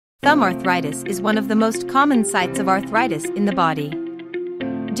Thumb arthritis is one of the most common sites of arthritis in the body.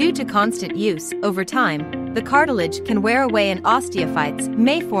 Due to constant use, over time, the cartilage can wear away and osteophytes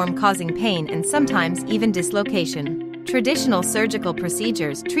may form, causing pain and sometimes even dislocation. Traditional surgical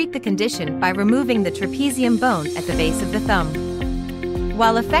procedures treat the condition by removing the trapezium bone at the base of the thumb.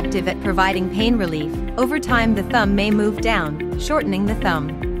 While effective at providing pain relief, over time the thumb may move down, shortening the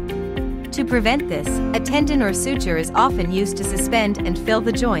thumb. To prevent this, a tendon or suture is often used to suspend and fill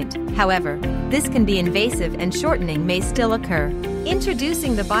the joint. However, this can be invasive and shortening may still occur.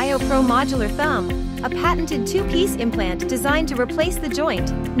 Introducing the BioPro Modular Thumb, a patented two-piece implant designed to replace the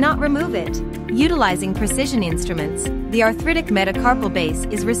joint, not remove it. Utilizing precision instruments, the arthritic metacarpal base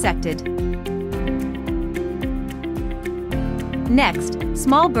is resected. Next,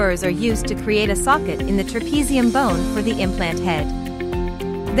 small burrs are used to create a socket in the trapezium bone for the implant head.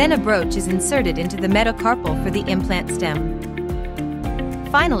 Then a broach is inserted into the metacarpal for the implant stem.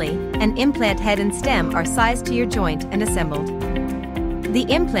 Finally, an implant head and stem are sized to your joint and assembled. The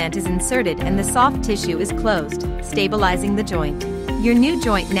implant is inserted and the soft tissue is closed, stabilizing the joint. Your new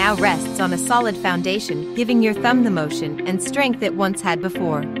joint now rests on a solid foundation, giving your thumb the motion and strength it once had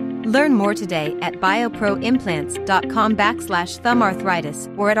before. Learn more today at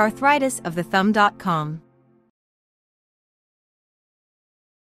bioproimplants.com/thumbarthritis or at arthritisofthethumb.com.